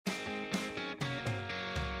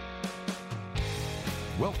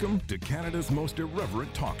Welcome to Canada's most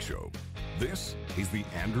irreverent talk show. This is The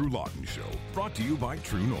Andrew Lawton Show, brought to you by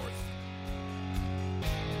True North.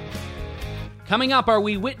 Coming up, are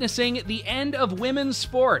we witnessing the end of women's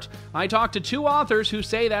sport? I talked to two authors who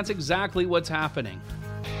say that's exactly what's happening.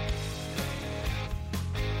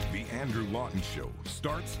 The Andrew Lawton Show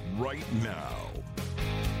starts right now.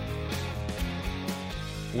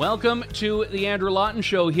 Welcome to the Andrew Lawton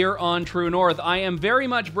Show here on True North. I am very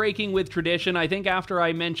much breaking with tradition. I think after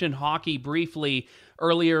I mentioned hockey briefly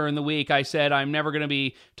earlier in the week, I said I'm never going to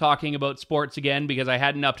be talking about sports again because I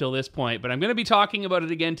hadn't up till this point, but I'm going to be talking about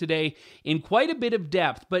it again today in quite a bit of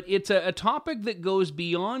depth, but it's a topic that goes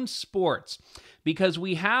beyond sports because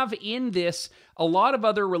we have in this a lot of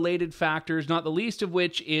other related factors, not the least of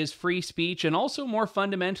which is free speech and also more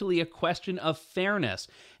fundamentally a question of fairness.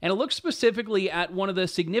 And it looks specifically at one of the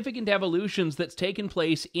significant evolutions that's taken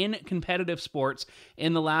place in competitive sports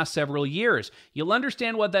in the last several years. You'll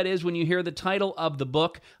understand what that is when you hear the title of the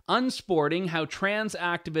book, Unsporting: How Trans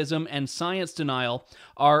Activism and Science Denial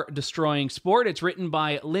Are Destroying Sport. It's written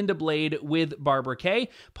by Linda Blade with Barbara Kay,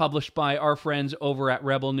 published by our friends over at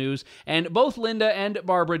Rebel News. And both Linda and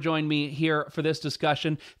Barbara joined me here for this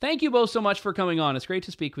discussion. Thank you both so much for coming on. It's great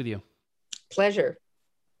to speak with you. Pleasure.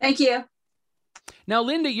 Thank you. Now,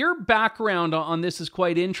 Linda, your background on this is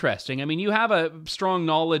quite interesting. I mean, you have a strong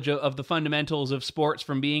knowledge of the fundamentals of sports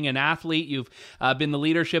from being an athlete. You've been the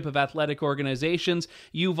leadership of athletic organizations.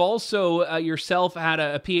 You've also yourself had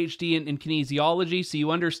a PhD in kinesiology, so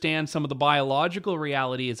you understand some of the biological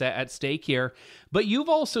realities at stake here. But you've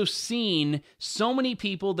also seen so many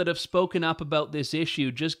people that have spoken up about this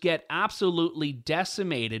issue just get absolutely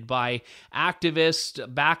decimated by activists,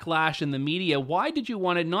 backlash in the media. Why did you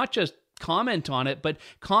want to not just comment on it, but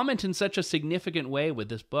comment in such a significant way with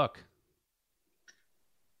this book?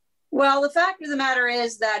 Well, the fact of the matter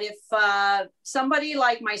is that if somebody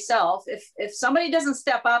like myself, if somebody doesn't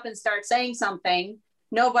step up and start saying something,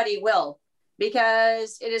 nobody will,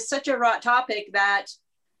 because it is such a raw topic that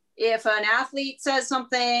if an athlete says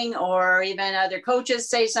something or even other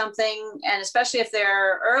coaches say something, and especially if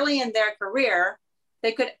they're early in their career,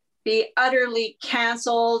 they could be utterly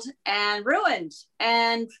canceled and ruined.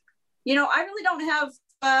 And you know, I really don't have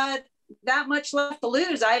that much left to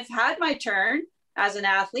lose. I've had my turn as an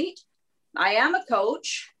athlete. I am a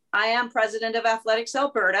coach. I am president of Athletics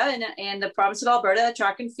Alberta in the province of Alberta,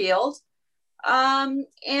 track and field. And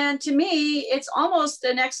to me, it's almost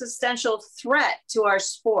an existential threat to our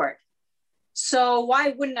sport. So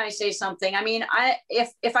why wouldn't I say something? I mean,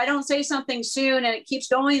 if I don't say something soon and it keeps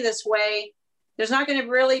going this way, there's not going to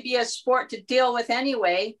really be a sport to deal with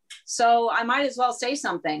anyway. So I might as well say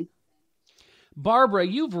something. Barbara,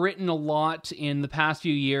 you've written a lot in the past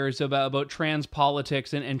few years about trans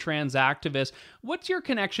politics and trans activists. What's your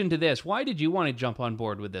connection to this? Why did you want to jump on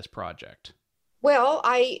board with this project? Well,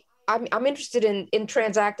 I'm interested in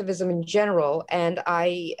trans activism in general, and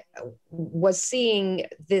I was seeing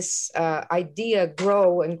this idea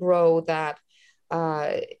grow and grow that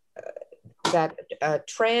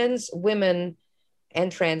trans women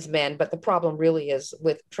and trans men, but the problem really is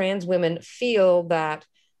with trans women feel that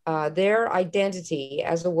their identity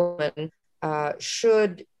as a woman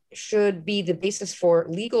should be the basis for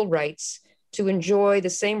legal rights to enjoy the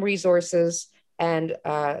same resources and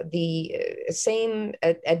the same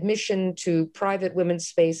admission to private women's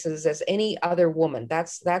spaces as any other woman.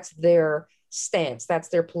 That's their stance. That's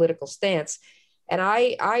their political stance. And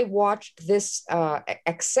I watched this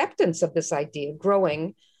acceptance of this idea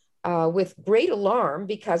growing with great alarm,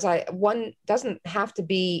 because one doesn't have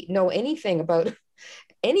to know anything about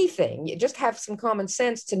anything. You just have some common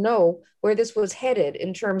sense to know where this was headed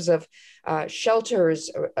in terms of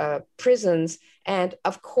shelters, prisons, and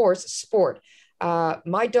of course, sport.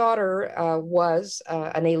 My daughter was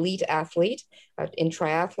an elite athlete in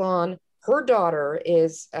triathlon. Her daughter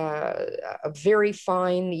is a very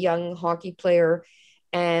fine young hockey player.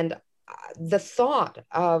 And the thought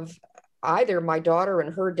of either my daughter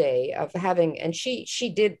in her day of having, and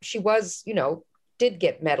she did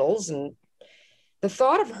get medals, and the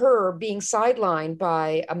thought of her being sidelined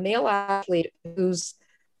by a male athlete who's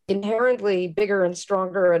inherently bigger and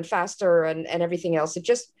stronger and faster and everything else, it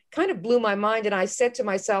just kind of blew my mind. And I said to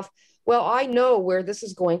myself, well, I know where this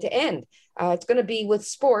is going to end. It's going to be with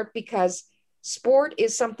sport, because sport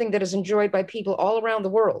is something that is enjoyed by people all around the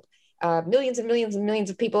world, millions and millions and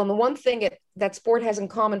millions of people. And the one thing that sport has in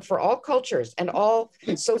common for all cultures and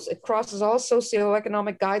it crosses all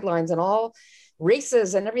socioeconomic guidelines and all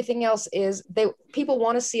races and everything else is people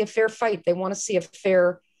want to see a fair fight. They want to see a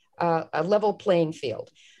fair, a level playing field.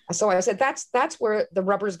 So I said, that's where the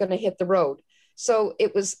rubber is going to hit the road. So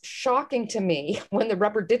it was shocking to me when the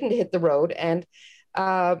rubber didn't hit the road, and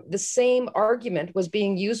the same argument was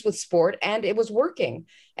being used with sport, and it was working.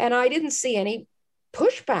 And I didn't see any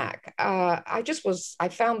pushback. I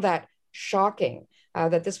found that shocking,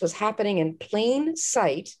 that this was happening in plain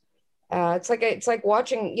sight. It's like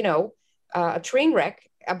watching, a train wreck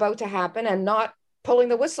about to happen and not pulling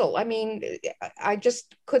the whistle. I mean, I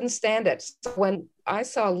just couldn't stand it. So when I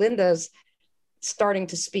saw Linda's starting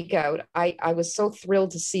to speak out, I was so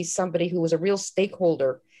thrilled to see somebody who was a real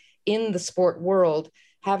stakeholder in the sport world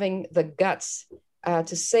having the guts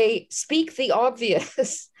to speak the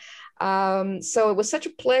obvious. So it was such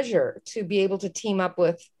a pleasure to be able to team up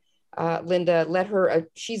with Linda. Let her,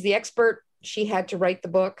 she's the expert. She had to write the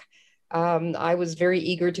book. I was very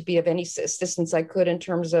eager to be of any assistance I could in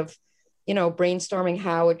terms of, brainstorming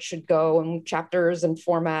how it should go, and chapters and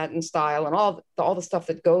format and style and all the stuff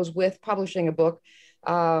that goes with publishing a book.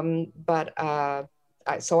 It's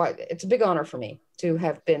a big honor for me to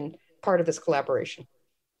have been part of this collaboration.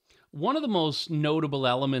 One of the most notable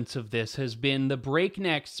elements of this has been the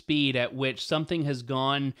breakneck speed at which something has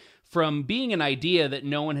gone from being an idea that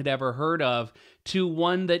no one had ever heard of to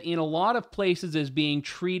one that in a lot of places is being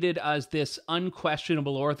treated as this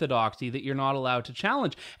unquestionable orthodoxy that you're not allowed to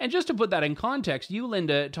challenge. And just to put that in context, you,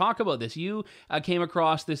 Linda, talk about this. You came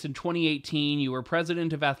across this in 2018. You were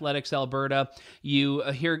president of Athletics Alberta. You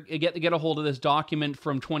get a hold of this document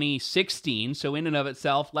from 2016, so in and of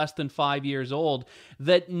itself, less than 5 years old,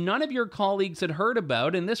 that none of your colleagues had heard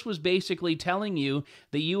about. And this was basically telling you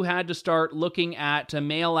that you had to start looking at a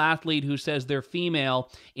male athlete who says they're female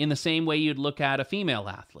in the same way you'd look at a female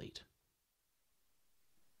athlete.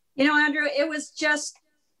 Andrew, it was just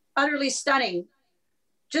utterly stunning.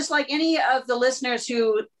 Just like any of the listeners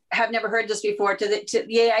who have never heard this before, to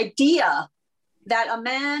the idea that a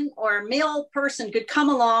man or a male person could come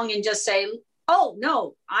along and just say, oh,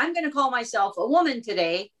 no, I'm going to call myself a woman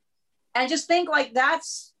today. And just think like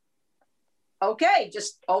that's okay.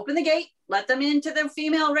 Just open the gate, let them into the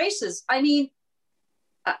female races. I mean,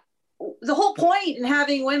 the whole point in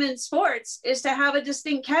having women's sports is to have a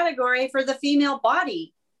distinct category for the female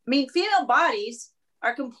body. I mean, female bodies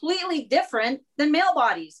are completely different than male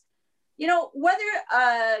bodies. Whether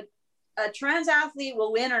a trans athlete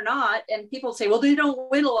will win or not, and people say, well, they don't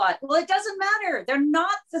win a lot. Well, it doesn't matter. They're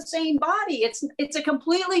not the same body. It's a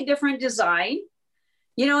completely different design.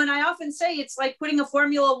 And I often say it's like putting a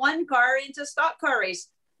Formula One car into a stock car race.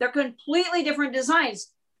 They're completely different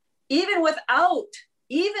designs. Even without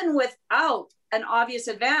an obvious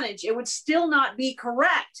advantage, it would still not be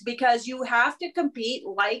correct, because you have to compete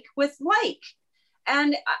like with like.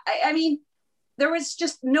 And I mean, there was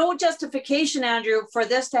just no justification, Andrew, for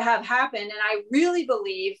this to have happened. And I really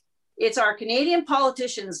believe it's our Canadian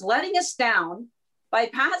politicians letting us down by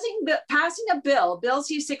passing a bill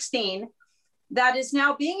C-16, that is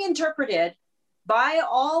now being interpreted by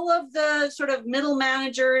all of the sort of middle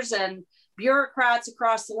managers and bureaucrats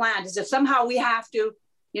across the land as if somehow we have to,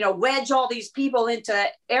 wedge all these people into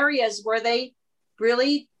areas where they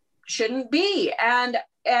really shouldn't be. And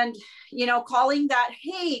calling that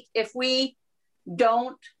hate if we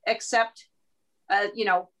don't accept,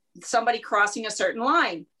 somebody crossing a certain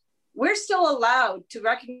line. We're still allowed to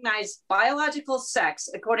recognize biological sex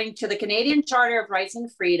according to the Canadian Charter of Rights and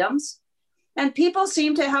Freedoms. And people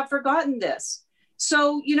seem to have forgotten this.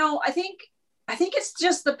 So, I think it's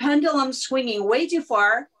just the pendulum swinging way too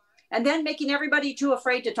far and then making everybody too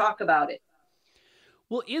afraid to talk about it.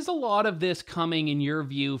 Well, is a lot of this coming, in your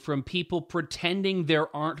view, from people pretending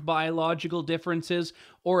there aren't biological differences,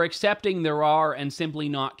 or accepting there are and simply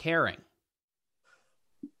not caring?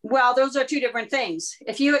 Well, those are two different things.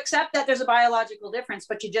 If you accept that there's a biological difference,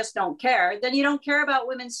 but you just don't care, then you don't care about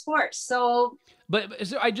women's sports. So,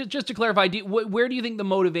 just to clarify, where do you think the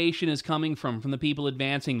motivation is coming from the people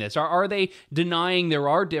advancing this? Are they denying there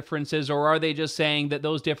are differences, or are they just saying that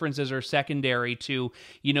those differences are secondary to,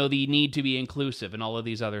 the need to be inclusive and all of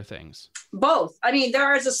these other things? Both. I mean,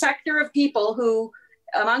 there is a sector of people who,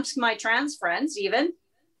 amongst my trans friends even,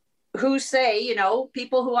 who say,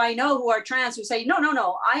 people who I know who are trans, who say, no,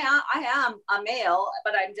 I am a male,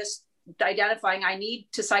 but I'm just identifying, I need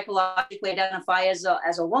to psychologically identify as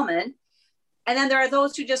a woman. And then there are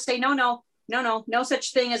those who just say, no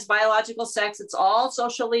such thing as biological sex. It's all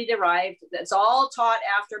socially derived. It's all taught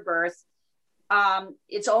after birth.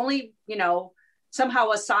 It's only,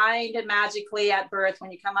 somehow assigned and magically at birth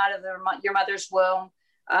when you come out of your mother's womb.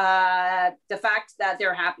 The fact that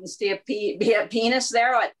there happens to be a penis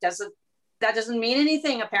there, that doesn't mean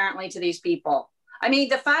anything apparently to these people. I mean,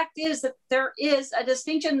 the fact is that there is a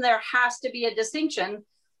distinction. There has to be a distinction.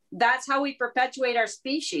 That's how we perpetuate our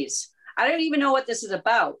species. I don't even know what this is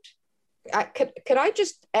about. Could I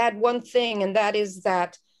just add one thing, and that is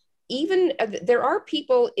that even there are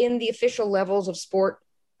people in the official levels of sport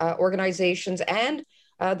organizations, and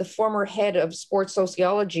the former head of sports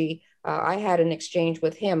sociology, I had an exchange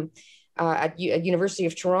with him at University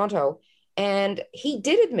of Toronto, and he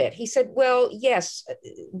did admit, he said, well, yes,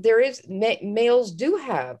 there is, males do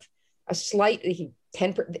have a slight,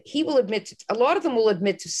 10%, he will admit to, a lot of them will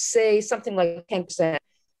admit to say something like 10%,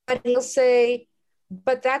 but he'll say,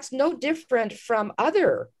 but that's no different from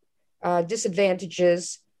other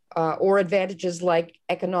disadvantages or advantages like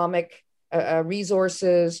economic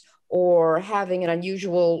resources, or having an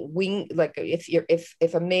unusual wing, like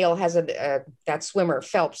if a male has that swimmer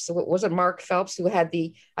Phelps, was it Mark Phelps who had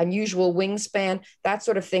the unusual wingspan, that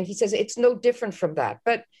sort of thing. He says it's no different from that,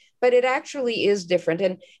 but it actually is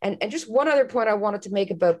different. And just one other point I wanted to make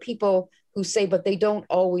about people who say, but they don't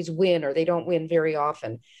always win, or they don't win very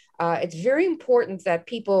often. It's very important that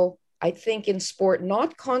people, I think, in sport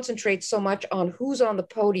not concentrate so much on who's on the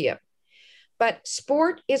podium, but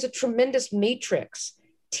sport is a tremendous matrix.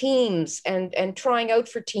 Teams and trying out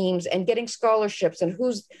for teams and getting scholarships, and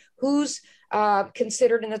who's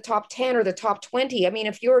considered in the top 10 or the top 20. I mean,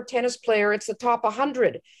 if you're a tennis player, it's the top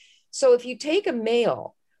 100. So if you take a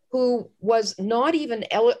male who was not even,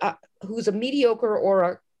 who's a mediocre or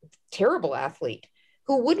a terrible athlete,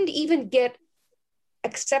 who wouldn't even get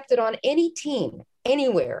accepted on any team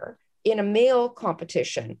anywhere in a male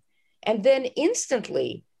competition, and then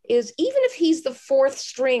instantly is, even if he's the fourth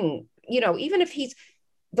string, even if he's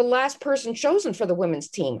the last person chosen for the women's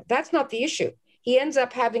team, that's not the issue. He ends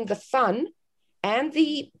up having the fun and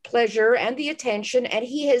the pleasure and the attention, and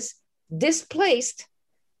he has displaced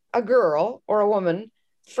a girl or a woman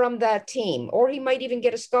from that team, or he might even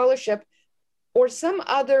get a scholarship or some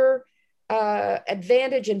other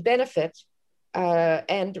advantage and benefit,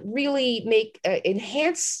 and really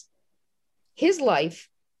enhance his life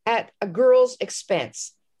at a girl's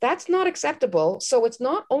expense. That's not acceptable. So it's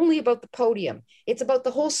not only about the podium, it's about the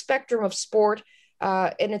whole spectrum of sport.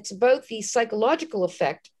 And it's about the psychological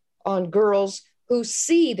effect on girls who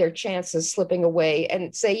see their chances slipping away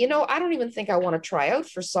and say, I don't even think I want to try out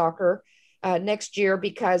for soccer next year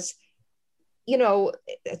because,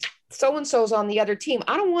 so-and-so's on the other team.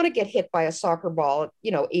 I don't want to get hit by a soccer ball at,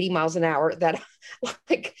 80 miles an hour.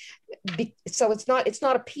 So it's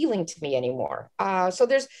not appealing to me anymore. So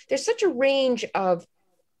there's such a range of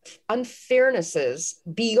unfairnesses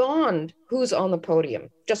beyond who's on the podium.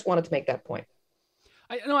 Just wanted to make that point.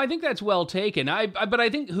 I think that's well taken. But I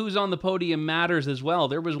think who's on the podium matters as well.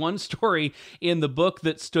 There was one story in the book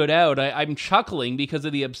that stood out. I'm chuckling because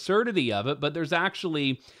of the absurdity of it, but there's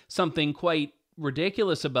actually something quite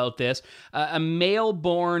ridiculous about this. A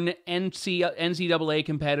male-born NCAA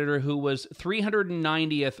competitor who was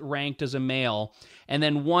 390th ranked as a male, and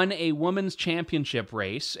then won a women's championship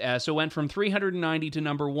race. So went from 390 to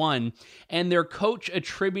number 1, and their coach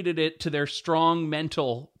attributed it to their strong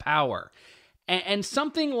mental power. And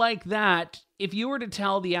something like that, if you were to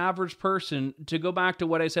tell the average person, to go back to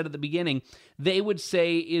what I said at the beginning, they would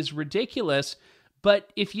say is ridiculous.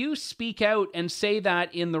 But if you speak out and say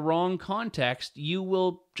that in the wrong context, you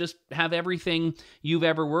will just have everything you've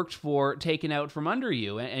ever worked for taken out from under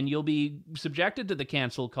you, and you'll be subjected to the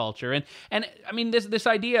cancel culture. And I mean, this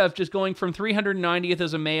idea of just going from 390th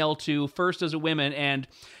as a male to first as a woman, and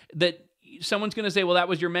that someone's going to say, well, that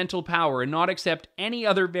was your mental power, and not accept any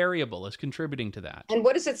other variable as contributing to that. And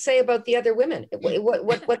what does it say about the other women?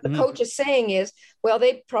 What the coach is saying is, well,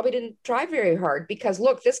 they probably didn't try very hard because,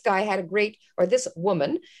 look, this guy had this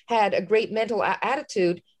woman had a great mental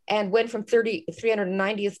attitude and went from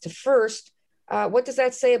 390th to first. What does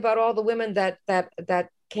that say about all the women that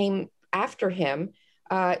came after him?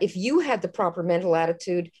 If you had the proper mental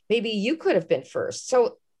attitude, maybe you could have been first.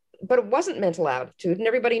 So, but it wasn't mental attitude, and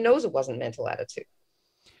everybody knows it wasn't mental attitude.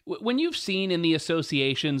 When you've seen in the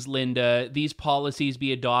associations, Linda, these policies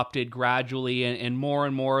be adopted gradually and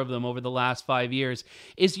more of them over the last 5 years,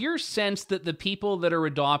 is your sense that the people that are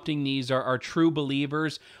adopting these are true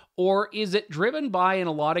believers, or is it driven by, in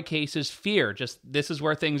a lot of cases, fear? Just, this is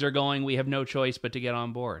where things are going, we have no choice but to get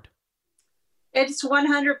on board. It's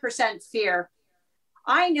 100% fear.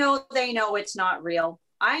 I know they know it's not real.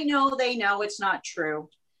 I know they know it's not true.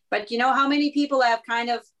 But you know how many people have kind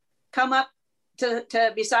of come up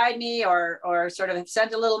to beside me or sort of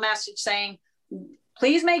sent a little message saying,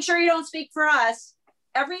 please make sure you don't speak for us.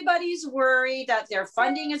 Everybody's worried that their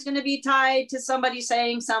funding is going to be tied to somebody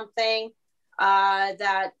saying something,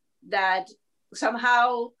 that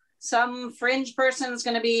somehow some fringe person is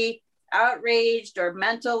going to be outraged or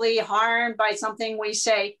mentally harmed by something we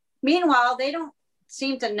say. Meanwhile, they don't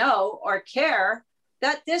seem to know or care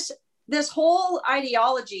that this whole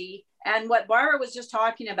ideology and what Barbara was just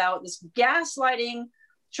talking about, this gaslighting,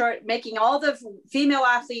 making all the female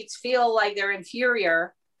athletes feel like they're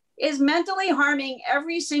inferior, is mentally harming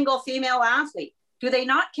every single female athlete. Do they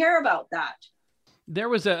not care about that? There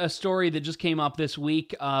was a story that just came up this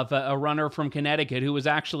week of a runner from Connecticut who was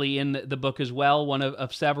actually in the book as well, one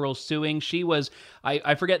of several suing. She was,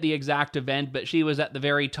 I forget the exact event, but she was at the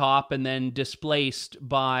very top and then displaced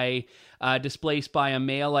by a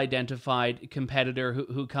male-identified competitor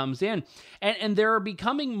who comes in. And there are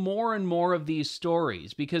becoming more and more of these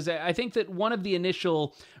stories, because I think that one of the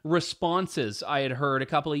initial responses I had heard a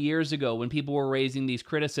couple of years ago when people were raising these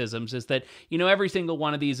criticisms is that, every single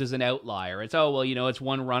one of these is an outlier. It's, it's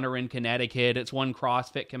one runner in Connecticut, it's one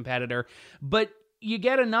CrossFit competitor. But you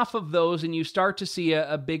get enough of those and you start to see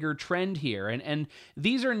a bigger trend here. And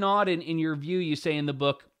these are not, in your view, you say in the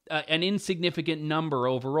book, an insignificant number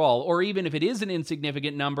overall, or even if it is an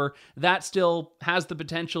insignificant number, that still has the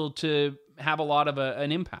potential to have a lot of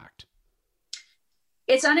an impact.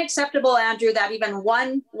 It's unacceptable, Andrew, that even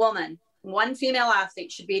one woman, one female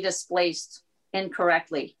athlete should be displaced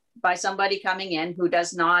incorrectly by somebody coming in who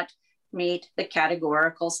does not meet the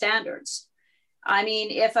categorical standards. I mean,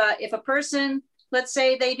 if a person, let's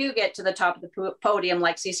say they do get to the top of the podium,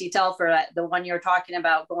 like Cece Telfer, the one you're talking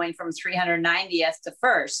about, going from 390th to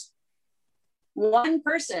first. One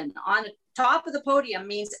person on the top of the podium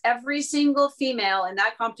means every single female in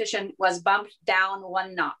that competition was bumped down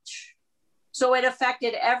one notch. So it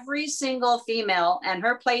affected every single female and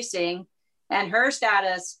her placing and her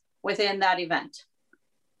status within that event.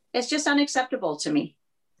 It's just unacceptable to me.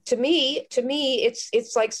 To me,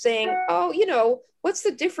 it's like saying, what's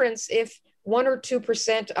the difference if 1 or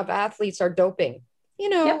 2% of athletes are doping?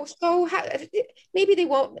 Yep. So maybe they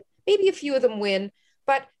won't, maybe a few of them win,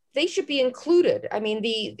 but they should be included. I mean,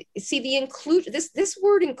 the inclusion, this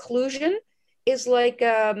word inclusion is like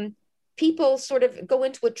people sort of go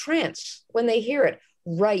into a trance when they hear it.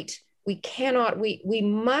 Right. We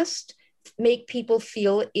must make people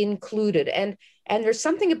feel included. And there's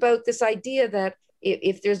something about this idea that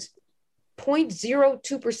if there's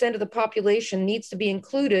 0.02% of the population needs to be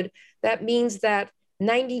included, that means that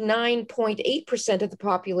 99.8% of the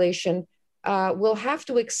population will have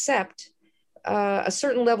to accept a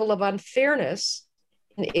certain level of unfairness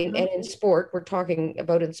and in sport, we're talking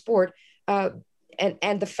about in sport,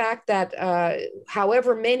 and the fact that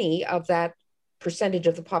however many of that percentage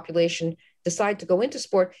of the population decide to go into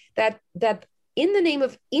sport, that in the name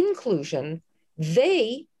of inclusion,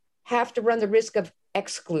 they have to run the risk of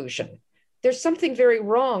exclusion. There's something very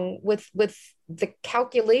wrong with the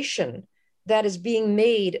calculation that is being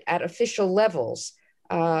made at official levels,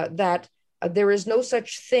 that there is no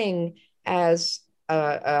such thing as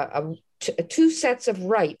two sets of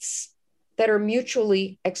rights that are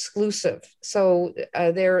mutually exclusive. So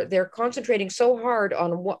they're concentrating so hard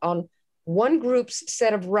on one group's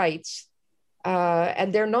set of rights,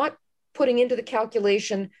 and they're not putting into the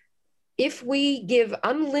calculation, if we give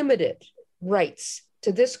unlimited rights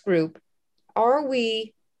to this group, are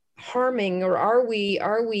we harming, or are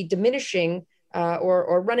we diminishing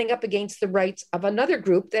or running up against the rights of another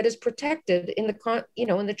group that is protected in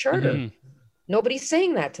the charter? Mm-hmm. Nobody's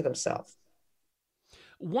saying that to themselves.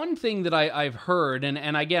 One thing that I've heard,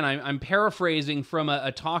 and again, I'm paraphrasing from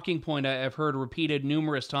a talking point I've heard repeated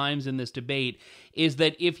numerous times in this debate, is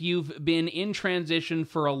that if you've been in transition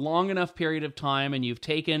for a long enough period of time and you've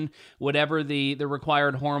taken whatever the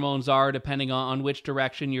required hormones are, depending on which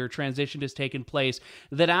direction your transition has taken place,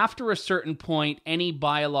 that after a certain point, any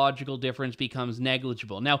biological difference becomes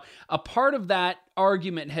negligible. Now, a part of that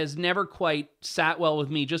argument has never quite sat well with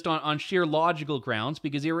me, just on sheer logical grounds,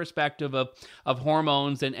 because irrespective of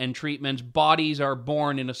hormones and treatments, bodies are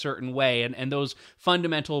born in a certain way, and those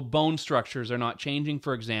fundamental bone structures are not changing,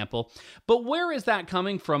 for example. But where is that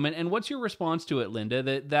coming from, and what's your response to it, Linda?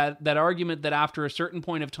 That argument that after a certain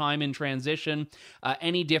point of time in transition,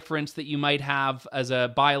 any difference that you might have as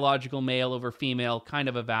a biological male over female kind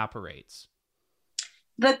of evaporates?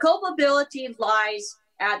 The culpability lies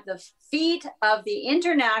at the feet of the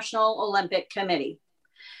International Olympic Committee.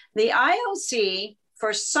 The IOC,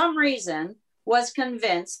 for some reason, was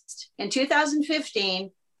convinced in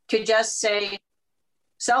 2015 to just say,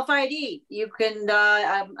 self-ID. You can,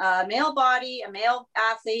 a male body, a male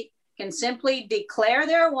athlete can simply declare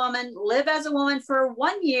they're a woman, live as a woman for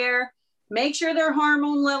 1 year, make sure their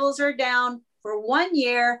hormone levels are down for 1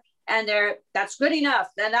 year, and that's good enough.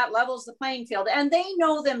 Then that levels the playing field. And they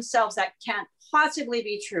know themselves that can't possibly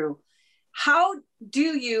be true. How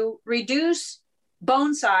do you reduce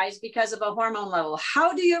bone size because of a hormone level?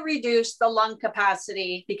 How do you reduce the lung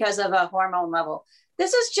capacity because of a hormone level?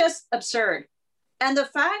 This is just absurd. And the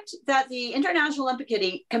fact that the International Olympic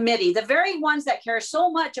Committee, the very ones that care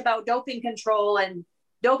so much about doping control and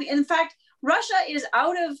doping, in fact, Russia is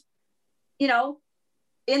out of,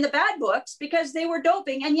 in the bad books because they were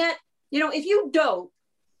doping. And yet, if you dope,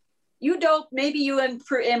 maybe you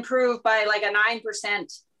improve by like a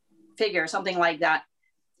 9% figure, something like that.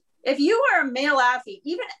 If you are a male athlete,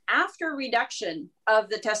 even after reduction of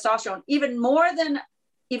the testosterone, even more than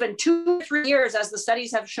even 2 or 3 years, as the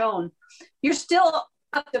studies have shown, you're still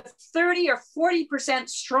up to 30 or 40%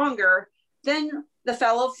 stronger than the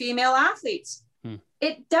fellow female athletes.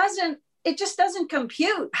 It just doesn't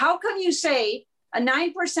compute. How come you say a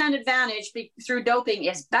 9% advantage through doping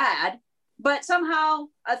is bad, but somehow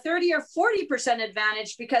a 30 or 40%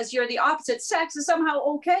 advantage because you're the opposite sex is somehow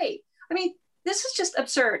okay? I mean, this is just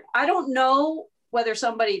absurd. I don't know whether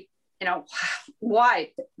somebody,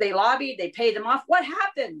 why they lobbied, they paid them off, what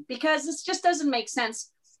happened? Because this just doesn't make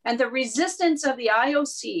sense. And the resistance of the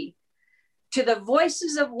IOC to the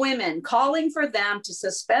voices of women calling for them to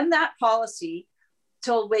suspend that policy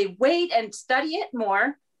till they wait and study it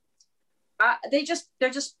more, they're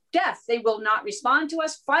just deaf. They will not respond to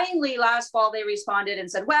us. Finally, last fall, they responded and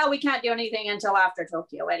said, well, we can't do anything until after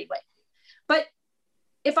Tokyo anyway. But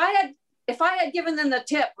if I had given them the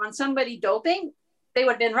tip on somebody doping, they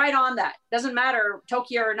would have been right on that. Doesn't matter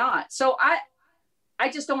Tokyo or not. So I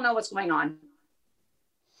just don't know what's going on.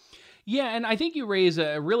 Yeah, and I think you raise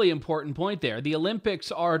a really important point there. The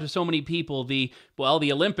Olympics are to so many people the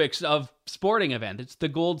Olympics of sporting event. It's the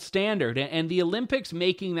gold standard. And the Olympics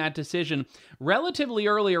making that decision relatively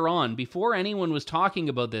earlier on, before anyone was talking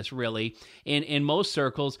about this really in most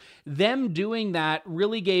circles, them doing that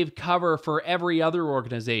really gave cover for every other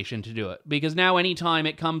organization to do it. Because now anytime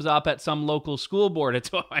it comes up at some local school board, it's,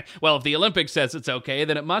 well, if the Olympics says it's okay,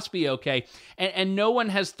 then it must be okay. And no one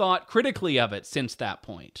has thought critically of it since that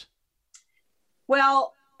point.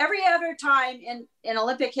 Well, every other time in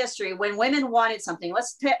Olympic history, when women wanted something,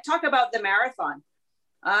 let's talk about the marathon.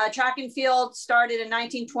 Track and field started in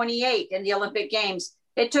 1928 in the Olympic Games.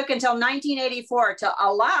 It took until 1984 to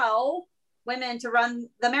allow women to run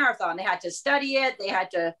the marathon. They had to study it. They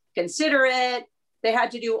had to consider it. They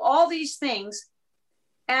had to do all these things.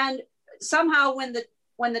 And somehow when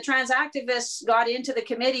the trans activists got into the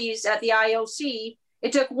committees at the IOC,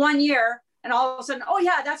 it took 1 year. And all of a sudden, oh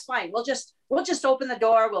yeah, that's fine. We'll just open the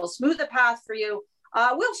door. We'll smooth the path for you.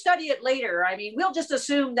 We'll study it later. I mean, we'll just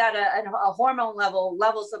assume that a hormone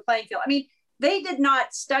levels the playing field. I mean, they did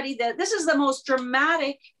not study that. This is the most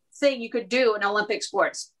dramatic thing you could do in Olympic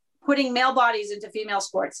sports, putting male bodies into female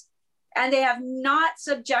sports. And they have not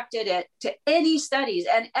subjected it to any studies.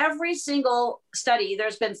 And every single study,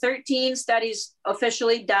 there's been 13 studies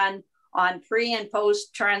officially done on pre and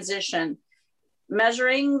post transition,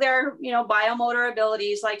 measuring their, biomotor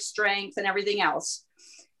abilities like strength and everything else.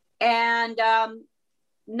 And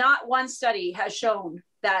not one study has shown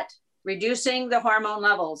that reducing the hormone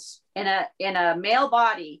levels in a male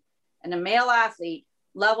body and a male athlete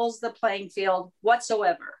levels the playing field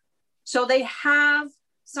whatsoever. So they have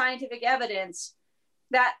scientific evidence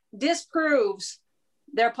that disproves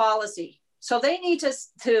their policy. So they need to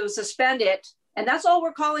suspend it. And that's all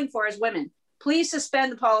we're calling for as women. Please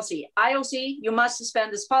suspend the policy. IOC, you must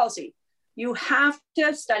suspend this policy. You have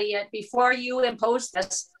to study it before you impose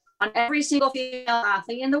this on every single female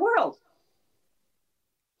athlete in the world.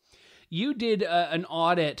 You did an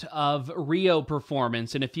audit of Rio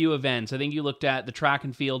performance in a few events. I think you looked at the track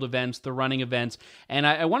and field events, the running events, and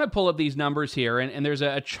I want to pull up these numbers here, and there's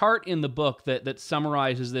a chart in the book that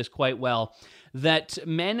summarizes this quite well, that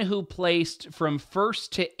men who placed from 1st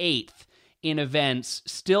to 8th in events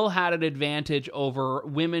still had an advantage over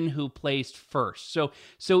women who placed first.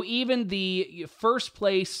 So even the first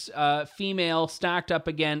place female stacked up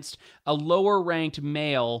against a lower ranked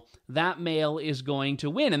male, that male is going to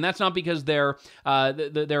win. And that's not because they're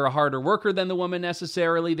a harder worker than the woman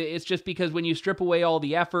necessarily. It's just because when you strip away all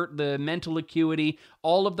the effort, the mental acuity,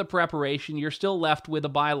 all of the preparation, you're still left with a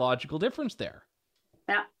biological difference there.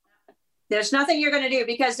 Yeah. There's nothing you're going to do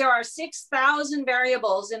because there are 6,000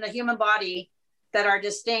 variables in the human body that are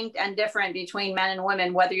distinct and different between men and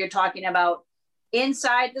women, whether you're talking about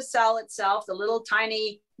inside the cell itself, the little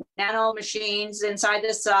tiny nano machines inside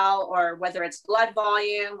the cell, or whether it's blood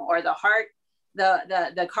volume or the heart,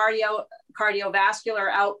 the cardiovascular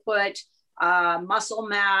output, muscle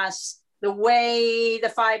mass, the way the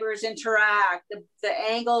fibers interact,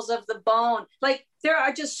 the angles of the bone. Like, there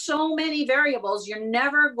are just so many variables. You're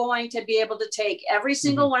never going to be able to take every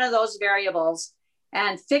single one of those variables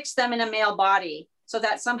and fix them in a male body so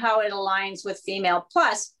that somehow it aligns with female.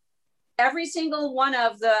 Plus, every single one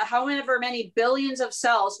of the however many billions of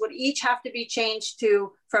cells would each have to be changed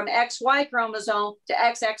from XY chromosome to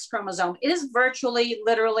XX chromosome. It is virtually,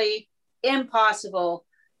 literally impossible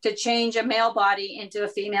to change a male body into a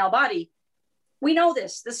female body. We know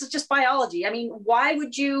this. This is just biology. I mean, why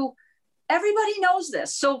would you? Everybody knows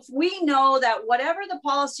this. So if we know that whatever the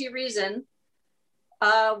policy reason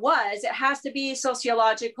was, it has to be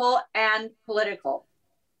sociological and political.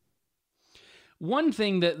 One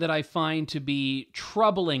thing that I find to be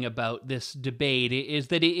troubling about this debate is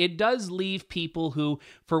that it does leave people who,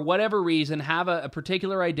 for whatever reason, have a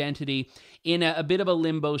particular identity in a bit of a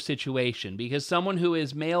limbo situation, because someone who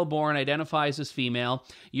is male-born identifies as female,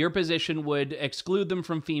 your position would exclude them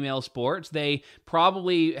from female sports. They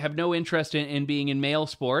probably have no interest in being in male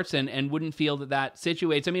sports and wouldn't feel that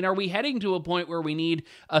situates. I mean, are we heading to a point where we need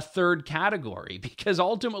a third category? Because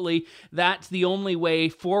ultimately, that's the only way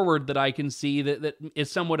forward that I can see that is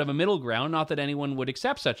somewhat of a middle ground, not that anyone would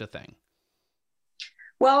accept such a thing.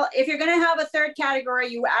 Well, if you're going to have a third category,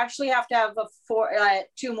 you actually have to have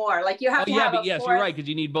two more. Like you have to have a yes, fourth. You're right, because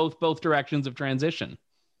you need both directions of transition.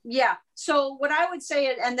 Yeah. So what I would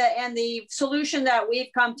say, and the solution that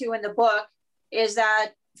we've come to in the book is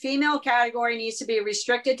that female category needs to be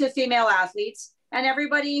restricted to female athletes, and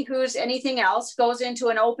everybody who's anything else goes into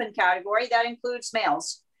an open category that includes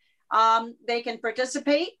males. They can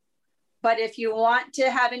participate. But if you want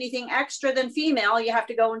to have anything extra than female, you have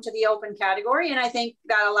to go into the open category. And I think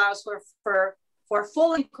that allows for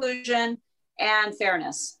full inclusion and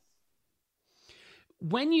fairness.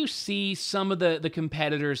 When you see some of the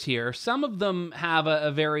competitors here, some of them have a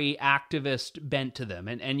very activist bent to them,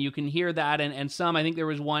 and you can hear that, and some, I think there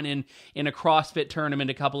was one in a CrossFit tournament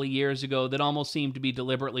a couple of years ago that almost seemed to be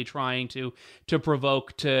deliberately trying to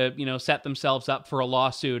provoke, to set themselves up for a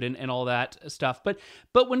lawsuit and all that stuff. But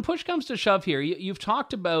when push comes to shove here, you've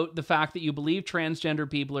talked about the fact that you believe transgender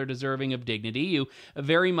people are deserving of dignity. You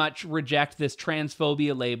very much reject this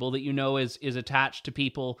transphobia label that is attached to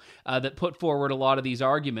people that put forward a lot of these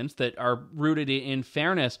arguments that are rooted in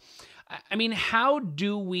fairness. I mean, how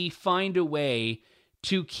do we find a way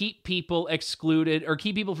to keep people excluded, or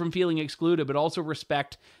keep people from feeling excluded, but also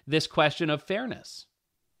respect this question of fairness?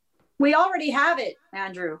 We already have it,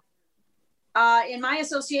 Andrew. In my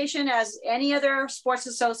association, as any other sports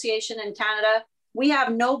association in Canada, we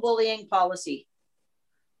have no bullying policy.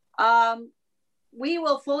 We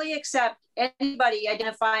will fully accept anybody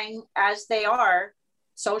identifying as they are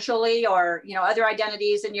socially, or other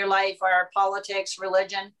identities in your life, or politics,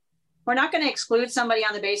 religion. We're not going to exclude somebody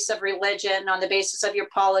on the basis of religion, on the basis of your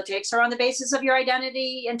politics, or on the basis of your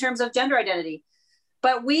identity in terms of gender identity.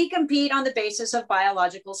 But we compete on the basis of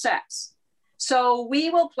biological sex. So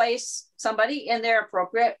we will place somebody in their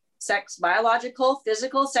appropriate sex, biological,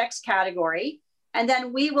 physical sex category, and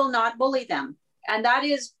then we will not bully them. And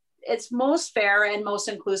it's most fair and most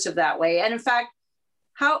inclusive that way. And in fact,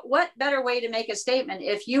 what better way to make a statement?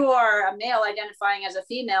 If you are a male identifying as a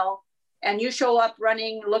female and you show up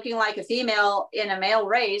looking like a female in a male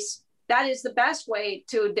race, that is the best way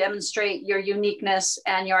to demonstrate your uniqueness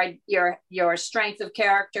and your strength of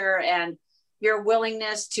character and your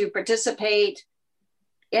willingness to participate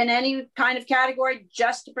in any kind of category,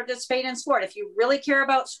 just to participate in sport. If you really care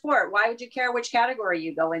about sport, why would you care which category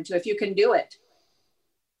you go into if you can do it?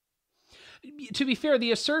 To be fair,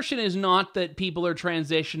 the assertion is not that people are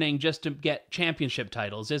transitioning just to get championship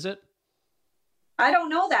titles, is it? I don't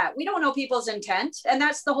know that. We don't know people's intent, and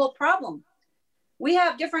that's the whole problem. We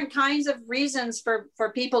have different kinds of reasons for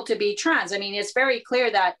people to be trans. I mean, it's very clear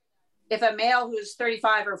that if a male who's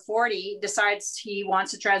 35 or 40 decides he wants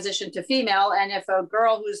to transition to female, and if a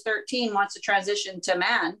girl who's 13 wants to transition to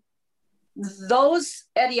man, those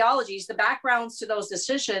ideologies, the backgrounds to those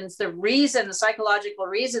decisions, the psychological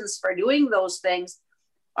reasons for doing those things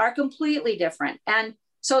are completely different. And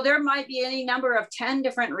so there might be any number of 10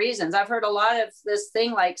 different reasons. I've heard a lot of this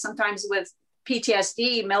thing, like sometimes with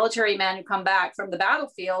PTSD, military men who come back from the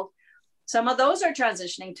battlefield, some of those are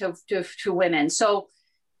transitioning to women. So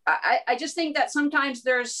I just think that sometimes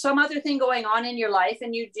there's some other thing going on in your life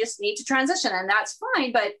and you just need to transition, and that's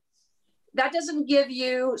fine. But that doesn't give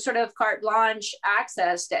you sort of carte blanche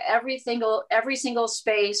access to every single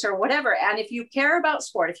space or whatever. And if you care about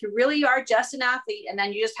sport, if you really are just an athlete and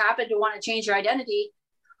then you just happen to want to change your identity,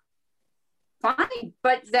 fine,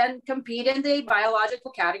 but then compete in the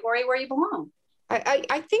biological category where you belong.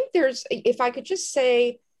 I think if I could just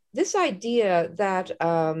say, this idea that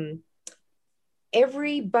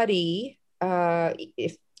everybody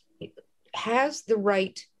has the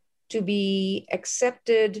right to be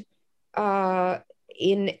accepted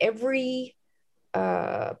in every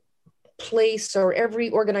place or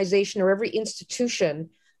every organization or every institution,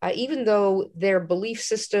 even though their belief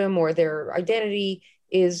system or their identity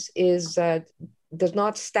does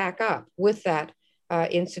not stack up with that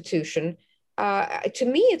institution. To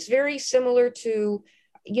me, it's very similar to,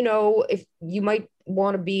 if you might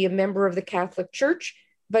want to be a member of the Catholic Church,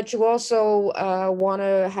 but you also want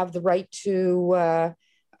to have the right to,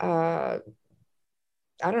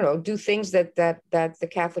 do things that the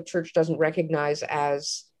Catholic Church doesn't recognize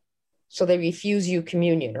as, so they refuse you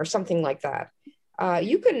communion or something like that.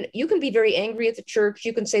 You can be very angry at the church.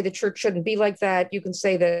 You can say the church shouldn't be like that. You can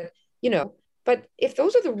say that, but if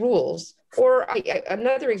those are the rules, or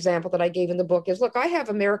another example that I gave in the book is, look, I have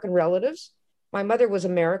American relatives. My mother was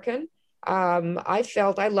American. I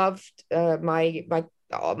felt I loved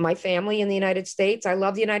my family in the United States. I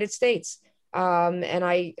love the United States. And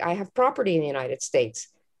I have property in the United States.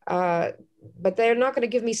 But they're not going to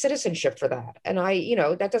give me citizenship for that. And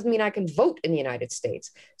that doesn't mean I can vote in the United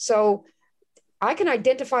States. So I can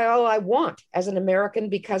identify all I want as an American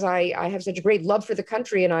because I have such a great love for the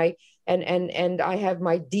country, and I have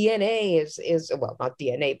my DNA is well, not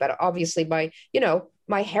DNA, but obviously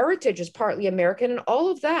my heritage is partly American, and all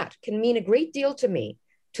of that can mean a great deal to me,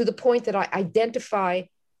 to the point that I identify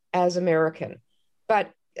as American.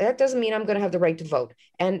 But that doesn't mean I'm going to have the right to vote.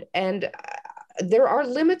 And there are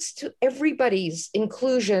limits to everybody's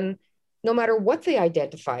inclusion, no matter what they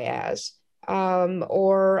identify as,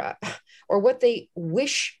 or what they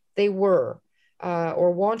wish they were,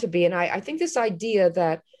 or want to be. And I think this idea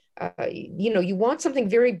that, you want something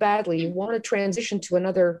very badly, you want to transition to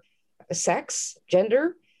another sex,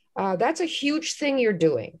 gender, that's a huge thing you're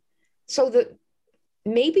doing. So that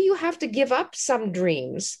maybe you have to give up some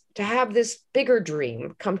dreams to have this bigger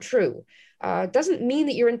dream come true. Doesn't mean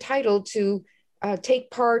that you're entitled to take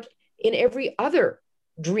part in every other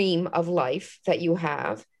dream of life that you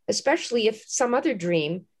have, especially if some other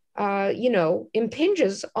dream,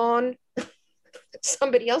 impinges on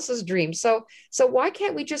somebody else's dream. So why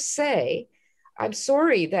can't we just say, I'm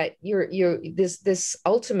sorry that this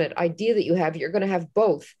ultimate idea that you have, you're going to have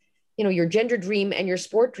both, your gender dream and your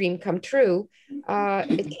sport dream come true.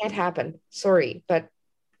 It can't happen. Sorry, but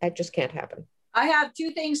that just can't happen. I have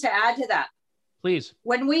two things to add to that. Please.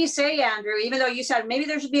 When we say, Andrew, even though you said maybe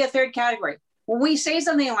there should be a third category, when we say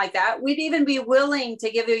something like that, we'd even be willing to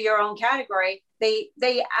give you your own category.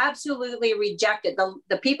 They absolutely reject it.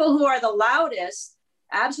 The people who are the loudest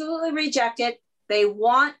absolutely reject it. They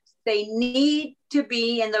need to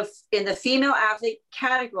be in the female athlete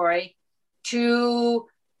category to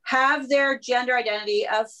have their gender identity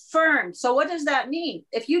affirmed. So what does that mean?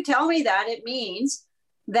 If you tell me that, it means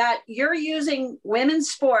that you're using women's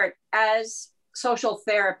sport as social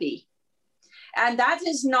therapy. And that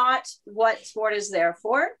is not what sport is there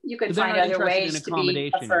for. You can find other ways to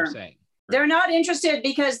be affirmed. They're not interested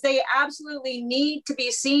because they absolutely need to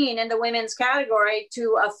be seen in the women's category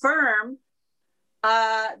to affirm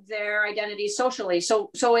their identity socially. So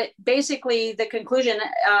it basically, the conclusion,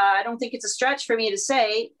 I don't think it's a stretch for me to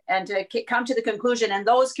say and to come to the conclusion in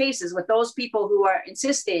those cases with those people who are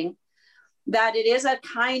insisting that it is a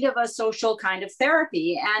kind of a social kind of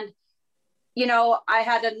therapy. And I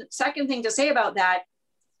had a second thing to say about that.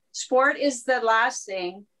 Sport is the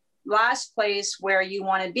last place where you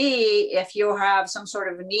want to be if you have some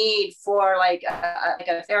sort of need for like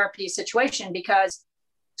a therapy situation, because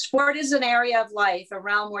sport is an area of life, a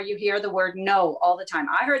realm where you hear the word no all the time.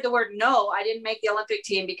 I heard the word no, I didn't make the Olympic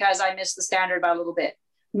team because I missed the standard by a little bit.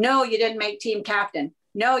 No, you didn't make team captain.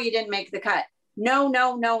 No, you didn't make the cut. No,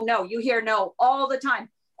 no, no, no. You hear no all the time.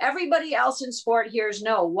 Everybody else in sport hears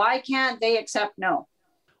no. Why can't they accept no?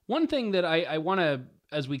 One thing that I want to,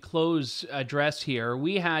 as we close, address here,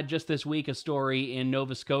 we had just this week a story in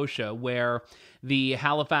Nova Scotia where the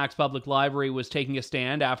Halifax Public Library was taking a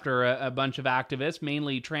stand after a bunch of activists,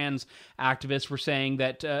 mainly trans activists, were saying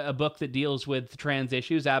that a book that deals with trans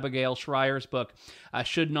issues, Abigail Shrier's book,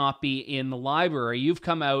 should not be in the library. You've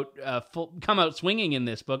come out swinging in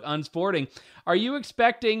this book, Unsporting. Are you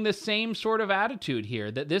expecting the same sort of attitude here,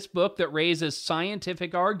 that this book that raises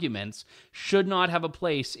scientific arguments should not have a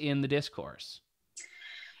place in the discourse?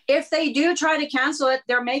 If they do try to cancel it,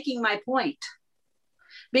 they're making my point.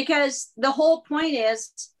 Because the whole point is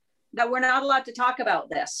that we're not allowed to talk about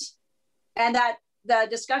this and that the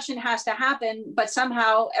discussion has to happen, but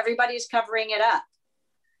somehow everybody's covering it up.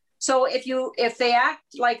 So if they act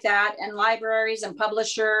like that, and libraries and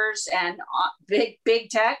publishers and big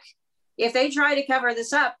tech, if they try to cover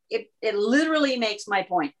this up, it literally makes my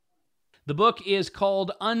point. The book is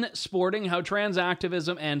called Unsporting: How Trans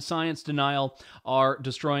Activism and Science Denial Are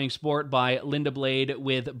Destroying Sport by Linda Blade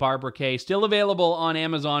with Barbara Kay. Still available on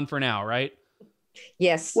Amazon for now, right?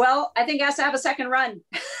 Yes. Well, I think it has to have a second run.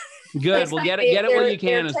 Good. Well, get it where you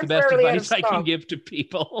can is the best advice I can give to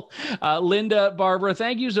people. Linda, Barbara,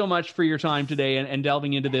 thank you so much for your time today and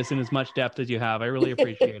delving into this in as much depth as you have. I really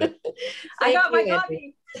appreciate it. I got my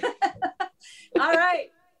copy. All right.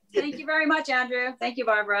 Thank you very much, Andrew. Thank you,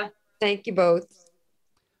 Barbara. Thank you both.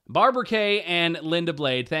 Barbara Kay and Linda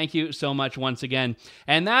Blade, thank you so much once again.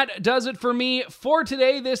 And that does it for me for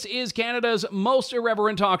today. This is Canada's most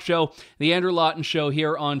irreverent talk show, The Andrew Lawton Show,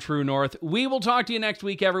 here on True North. We will talk to you next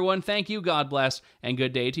week, everyone. Thank you, God bless, and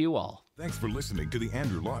good day to you all. Thanks for listening to The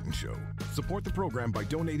Andrew Lawton Show. Support the program by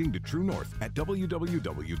donating to True North at www.tnc.news.